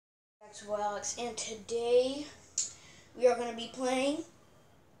It's Alex, and today we are going to be playing,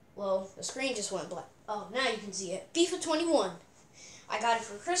 well, the screen just went black. Oh, now you can see it. FIFA 21. I got it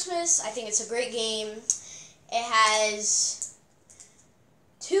for Christmas. I think it's a great game. It has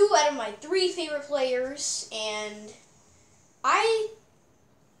 2 out of my 3 favorite players, and I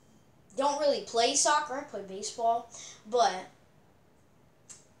don't really play soccer. I play baseball, but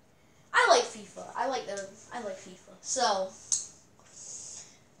I like FIFA. I like FIFA. So,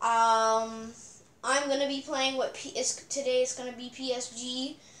 I'm gonna be playing today is gonna be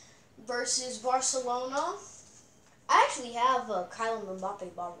PSG versus Barcelona. I actually have a Kylian Mbappe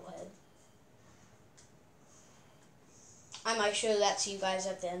bobblehead. I might show that to you guys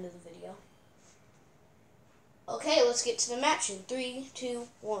at the end of the video. Okay, let's get to the match in 3, 2,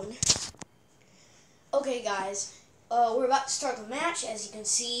 1. Okay, guys, we're about to start the match, as you can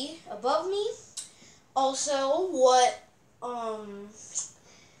see above me. Also,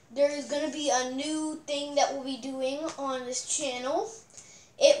 there is going to be a new thing that we'll be doing on this channel.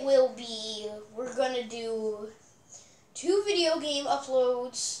 We're going to do 2 video game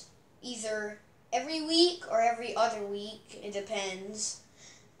uploads, either every week or every other week. It depends,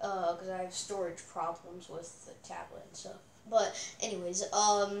 because I have storage problems with the tablet and stuff. But anyways,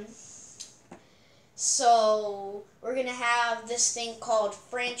 so we're going to have this thing called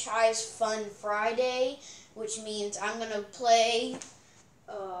Franchise Fun Friday, which means I'm going to play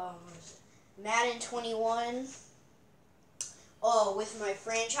Madden 21 with my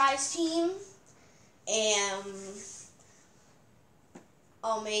franchise team, and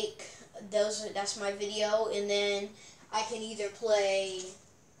I'll make that's my video, and then I can either play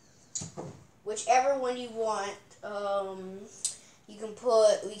whichever one you want. We can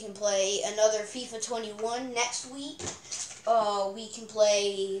play another FIFA 21 next week. We can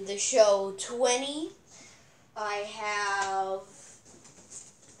play the show 20. I have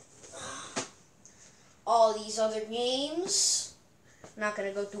all these other games. I'm not going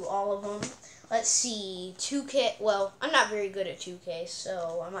to go through all of them. Let's see, 2K, well, I'm not very good at 2K,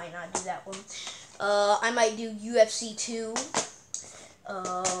 so I might not do that one. I might do UFC 2.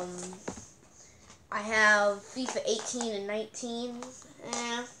 I have FIFA 18 and 19.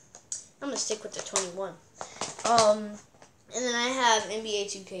 I'm going to stick with the 21. And then I have NBA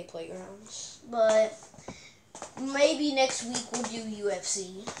 2K Playgrounds. But maybe next week we'll do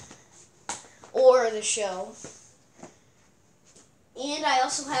UFC. Or the show. And I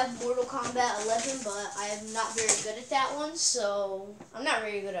also have Mortal Kombat 11, but I am not very good at that one, so I'm not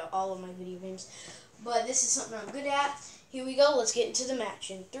very good at all of my video games. But this is something I'm good at. Here we go, let's get into the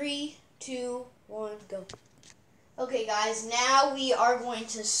match in 3, 2, 1, go. Okay guys, now we are going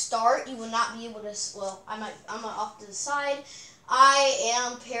to start. You will not be able to, well, I'm off to the side. I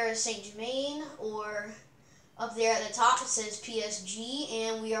am Paris Saint-Germain, or up there at the top it says PSG,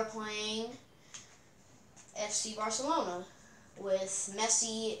 and we are playing FC Barcelona with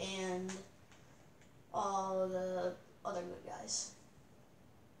Messi and all the other good guys.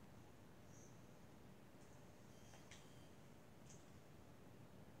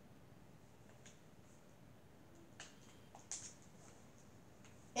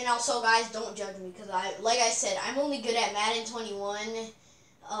 And also, guys, don't judge me, because like I said, I'm only good at Madden 21.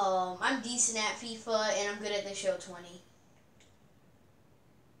 I'm decent at FIFA, and I'm good at the show 20.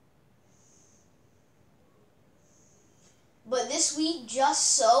 But this week,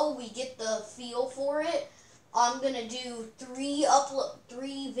 just so we get the feel for it, I'm going to do 3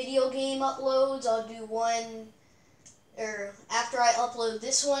 video game uploads. I'll do one, or after I upload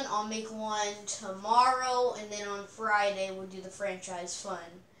this one, I'll make one tomorrow, and then on Friday, we'll do the Franchise Fun.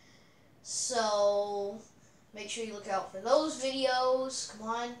 So, make sure you look out for those videos. Come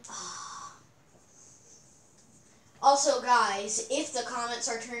on. Also, guys, if the comments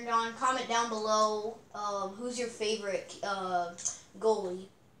are turned on, comment down below who's your favorite goalie.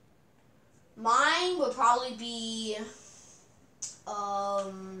 Mine would probably be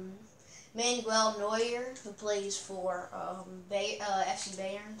Manuel Neuer, who plays for FC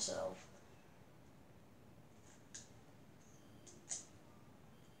Bayern. So,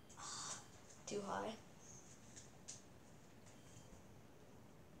 too high.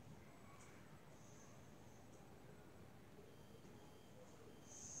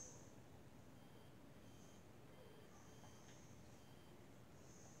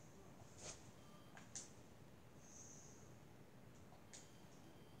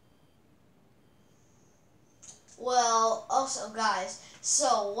 Well, also, guys,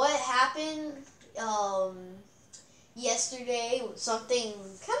 so what happened yesterday was something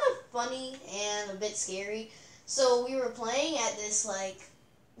kind of funny and a bit scary. So we were playing at this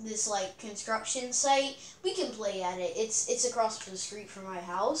construction site. We can play at it. It's across the street from my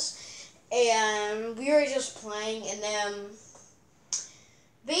house. and we were just playing, and then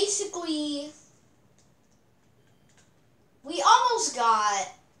basically we almost got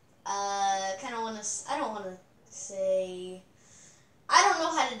I don't want to say, I don't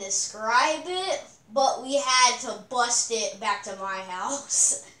know how to describe it, but we had to bust it back to my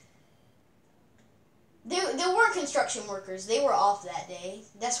house. There weren't construction workers. They were off that day.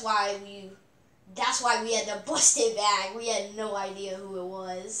 That's why we had to bust it back. We had no idea who it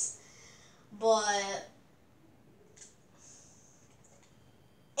was.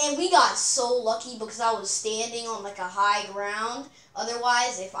 And we got so lucky because I was standing on like a high ground.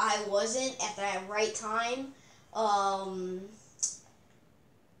 Otherwise, if I wasn't at that right time,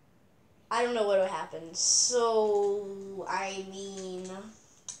 I don't know what would happen. So, I mean,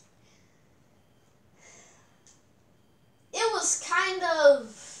 it was kind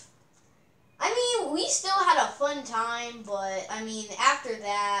of, I mean, we still had a fun time, but, I mean, after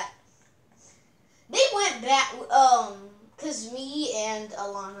that, they went back, because me and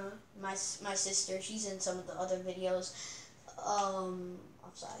Alana, my sister, she's in some of the other videos,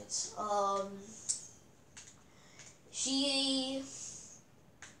 offsides,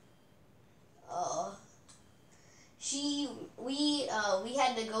 we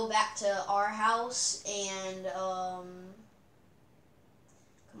had to go back to our house and,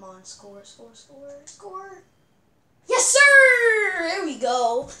 come on, score. Yes, sir! There we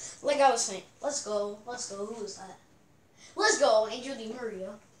go. Like I was saying, let's go. Who was that? Let's go, Angel Di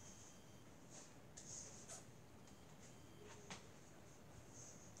Maria.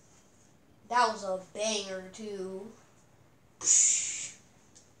 That was a banger, too.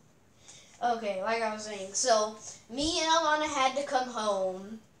 Okay, like I was saying, so me and Alana had to come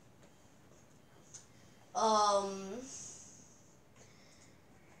home.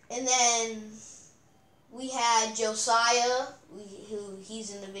 And then we had Josiah, who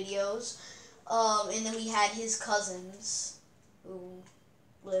he's in the videos. And then we had his cousins, who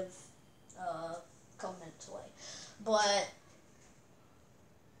live a couple minutes away. But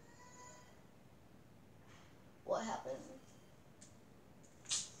what happened?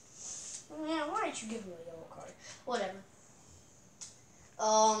 Man, why didn't you give me a yellow card? Whatever.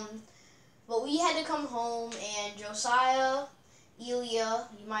 But we had to come home, and Josiah, Elia,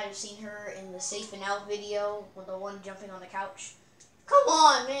 you might have seen her in the Safe and Out video with the one jumping on the couch. Come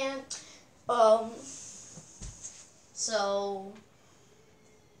on, man. So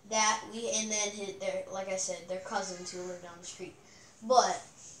that and then like I said, their cousins who live down the street. But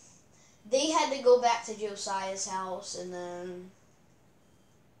they had to go back to Josiah's house, and then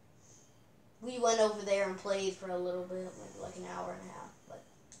we went over there and played for a little bit, maybe like an hour and a half. But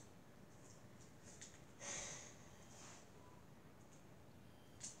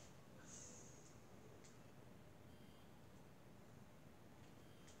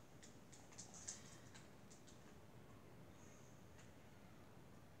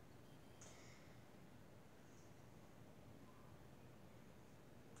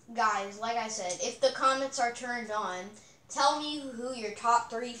guys, like I said, if the comments are turned on, tell me who your top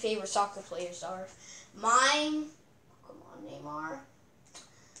 3 favorite soccer players are. Mine, come on, Neymar.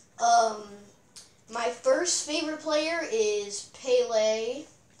 My first favorite player is Pele.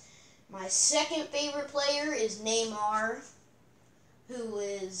 My second favorite player is Neymar, who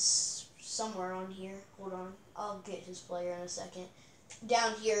is somewhere on here. Hold on, I'll get his player in a second.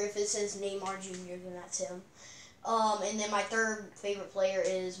 Down here, if it says Neymar Jr., then that's him. And then my third favorite player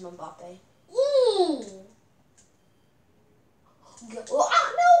is Mbappe. Ooh! No!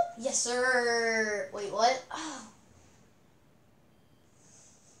 Yes, sir! Wait, what? Oh.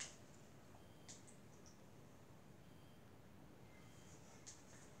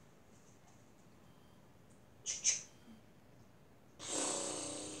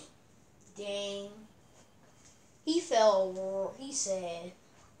 Dang. He fell, he said,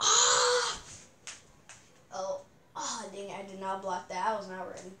 ah! Oh, dang, I did not block that. I was not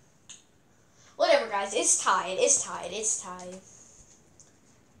ready. Whatever, guys. It's tied.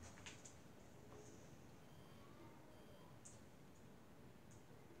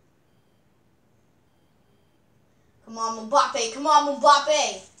 Come on,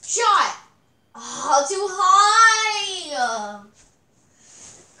 Mbappe. Shot! Oh, too high!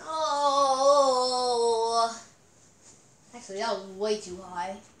 Oh. Actually, that was way too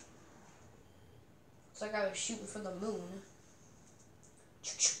high. Looks like I was shooting for the moon.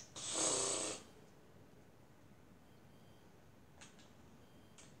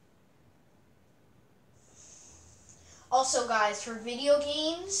 Also, guys, for video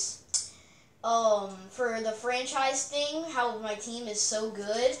games, for the franchise thing, how my team is so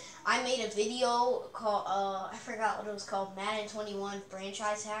good, I made a video called, I forgot what it was called, Madden 21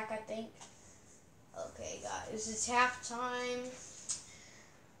 Franchise Hack, I think. Okay, guys, it's halftime.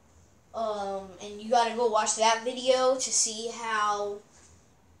 And you gotta go watch that video to see how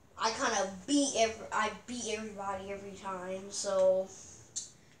I kind of beat everybody every time, so...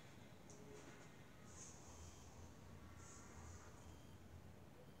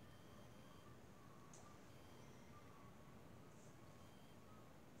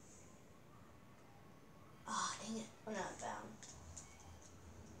 Oh, dang it. I'm not bound.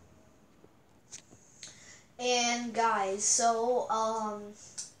 And guys, so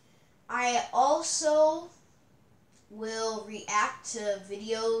I also will react to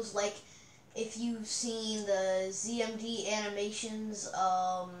videos, like if you've seen the ZMD animations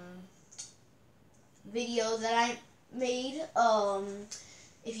video that I made.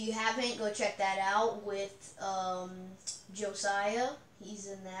 If you haven't, go check that out with Josiah. He's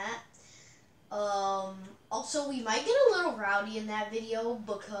in that. Also, we might get a little rowdy in that video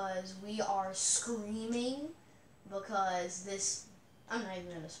because we are screaming because this, I'm not even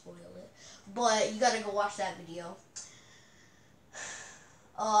going to spoil it, but you got to go watch that video.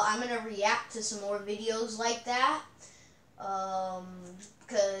 I'm going to react to some more videos like that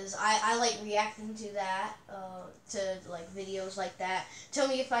because I like reacting to that, to like videos like that. Tell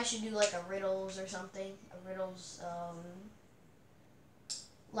me if I should do like a riddles or something, a riddles,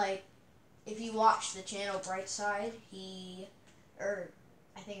 like, if you watch the channel Brightside,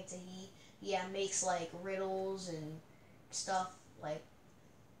 I think it's a he, yeah, makes like riddles and stuff, like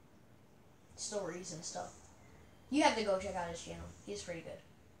stories and stuff. You have to go check out his channel. He's pretty good.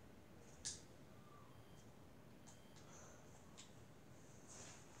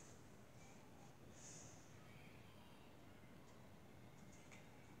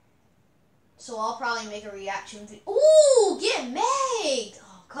 So I'll probably make a reaction video. Ooh, get Meg!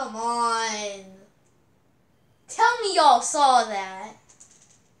 Oh, come on. Tell me y'all saw that.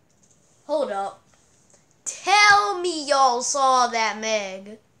 Hold up. Tell me y'all saw that,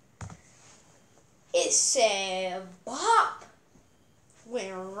 Meg. It said bop.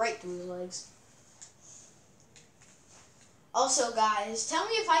 Went right through his legs. Also, guys, tell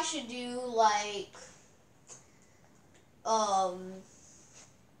me if I should do, like,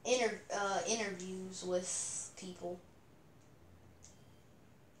 interviews with people.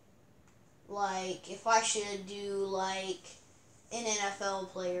 Like, if I should do, like, an NFL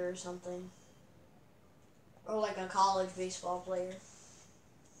player or something. Or, like, a college baseball player.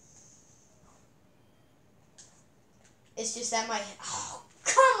 It's just that might... Oh,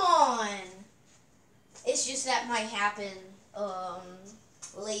 come on! It's just that might happen,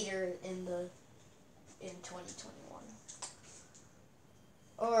 later in 2021.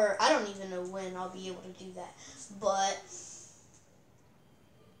 Or, I don't even know when I'll be able to do that. But...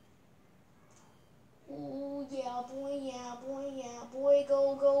 Ooh, yeah, boy,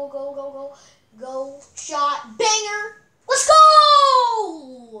 go, go, go, go, go, go, shot, banger, let's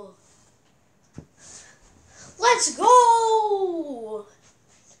go! Let's go!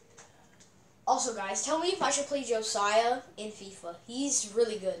 Also, guys, tell me if I should play Josiah in FIFA. He's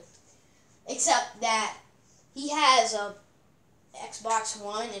really good. Except that he has a Xbox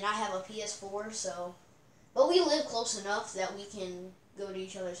One and I have a PS4, so... But we live close enough that we can go to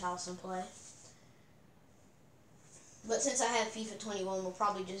each other's house and play. But since I have FIFA 21, we'll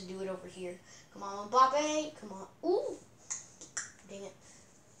probably just do it over here. Come on, Mbappe. Come on. Ooh. Dang it.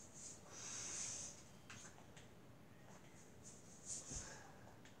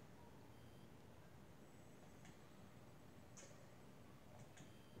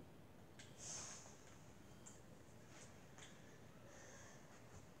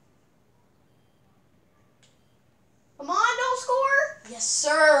 Come on, don't score. Yes,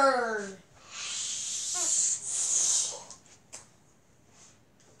 sir.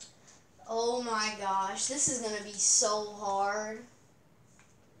 Oh my gosh, this is going to be so hard.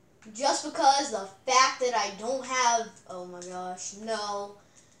 Just because the fact that I don't have... Oh my gosh, no.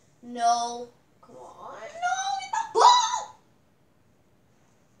 No. Come on. No, get the ball!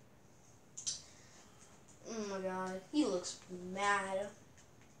 Oh my god, he looks mad.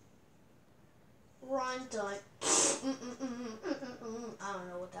 Run, done. I don't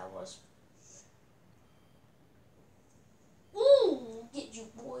know what that was. Ooh, get you,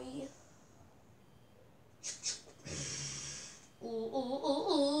 boy. Ooh, ooh, ooh,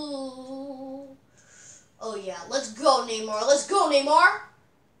 ooh. Oh yeah, let's go, Neymar. Let's go, Neymar.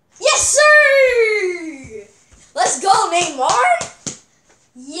 Yes, sir! Let's go, Neymar.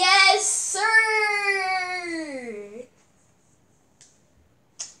 Yes, sir!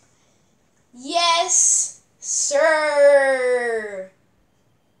 Yes, sir!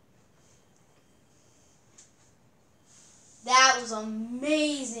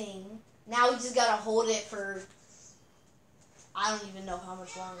 Now we just gotta hold it for, I don't even know how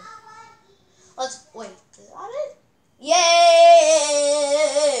much longer. Let's, wait, is that it? Yay!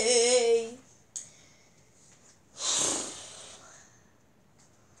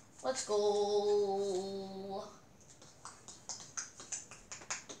 Let's go.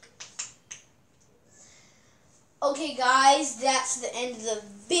 Okay guys, that's the end of the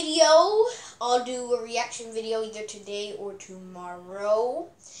video. I'll do a reaction video either today or tomorrow.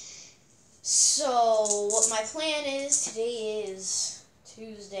 So what my plan is, today is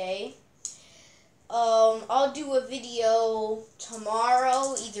Tuesday. I'll do a video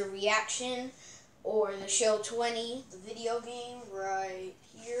tomorrow, either reaction or the show 20, the video game right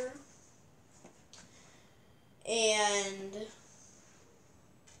here. And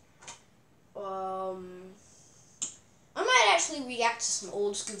I might actually react to some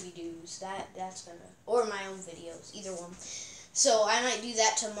old Scooby-Doos. That's gonna, or my own videos, either one. So I might do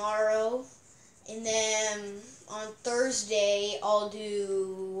that tomorrow. And then on Thursday I'll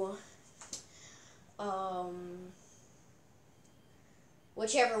do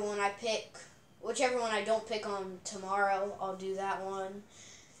whichever one I pick, whichever one I don't pick on tomorrow, I'll do that one.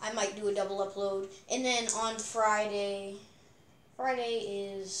 I might do a double upload. And then on Friday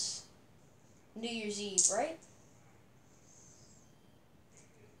is New Year's Eve, right?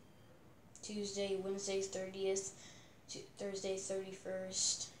 Tuesday, Wednesday 30th, Thursday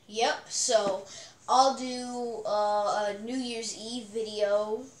 31st. Yep, so I'll do a New Year's Eve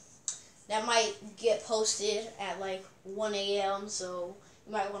video that might get posted at like 1 a.m. So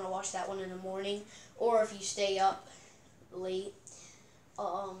you might want to watch that one in the morning, or if you stay up late.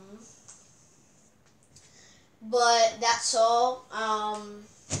 But that's all. I'm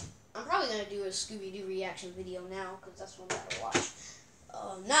probably going to do a Scooby-Doo reaction video now, because that's what I'm going to watch.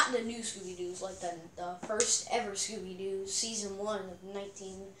 Not the new Scooby-Doos, like the first ever Scooby-Doo, season 1 of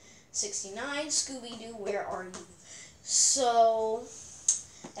 1969, Scooby-Doo, Where Are You? So,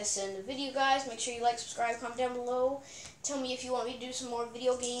 that's the end of the video, guys. Make sure you like, subscribe, comment down below. Tell me if you want me to do some more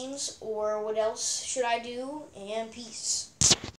video games, or what else should I do, and peace.